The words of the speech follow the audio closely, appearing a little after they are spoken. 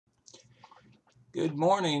Good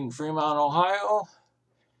morning, Fremont, Ohio.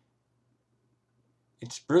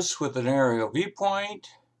 It's Bruce with an aerial viewpoint,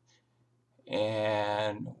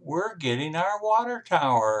 and we're getting our water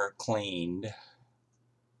tower cleaned.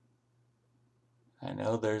 I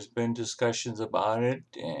know there's been discussions about it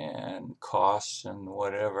and costs and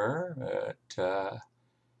whatever, but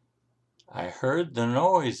I heard the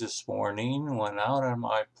noise this morning, went out on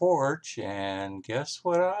my porch, and guess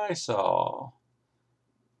what I saw?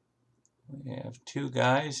 We have two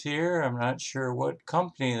guys here. I'm not sure what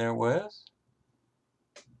company they're with.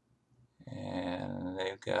 And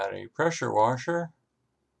they've got a pressure washer,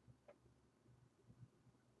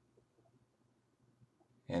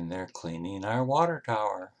 and they're cleaning our water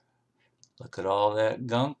tower. Look at all that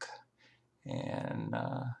gunk and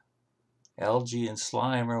algae and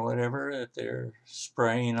slime or whatever that they're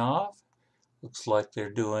spraying off. Looks like they're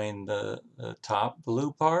doing the top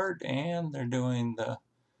blue part, and they're doing the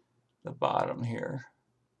bottom here.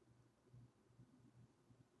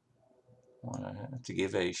 Want to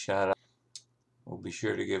give a shout out. We'll be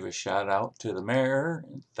sure to give a shout out to the mayor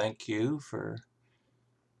and thank you for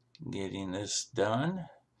getting this done.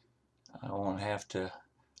 I won't have to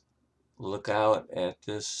look out at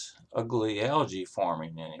this ugly algae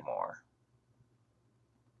forming anymore.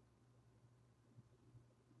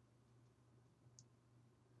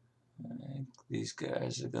 I think these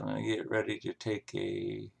guys are going to get ready to take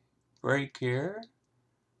a break here.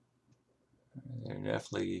 They're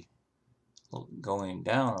definitely going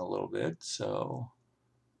down a little bit, so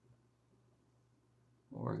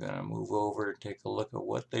we're going to move over and take a look at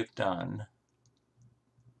what they've done.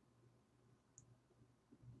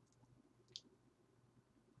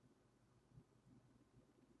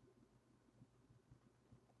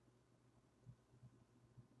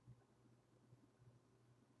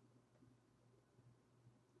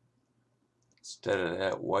 Instead of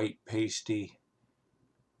that white pasty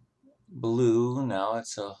blue, now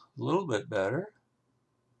it's a little bit better.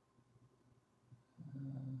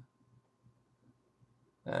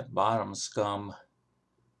 That bottom scum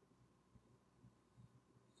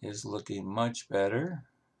is looking much better.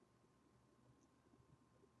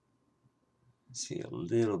 See a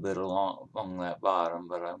little bit along that bottom,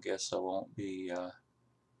 but I guess I won't be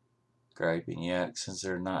griping yet since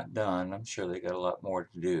they're not done. I'm sure they got a lot more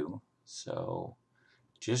to do. So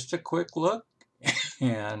just a quick look,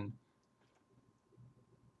 and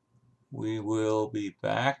we will be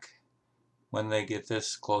back when they get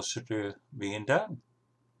this closer to being done.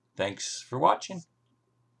 Thanks for watching.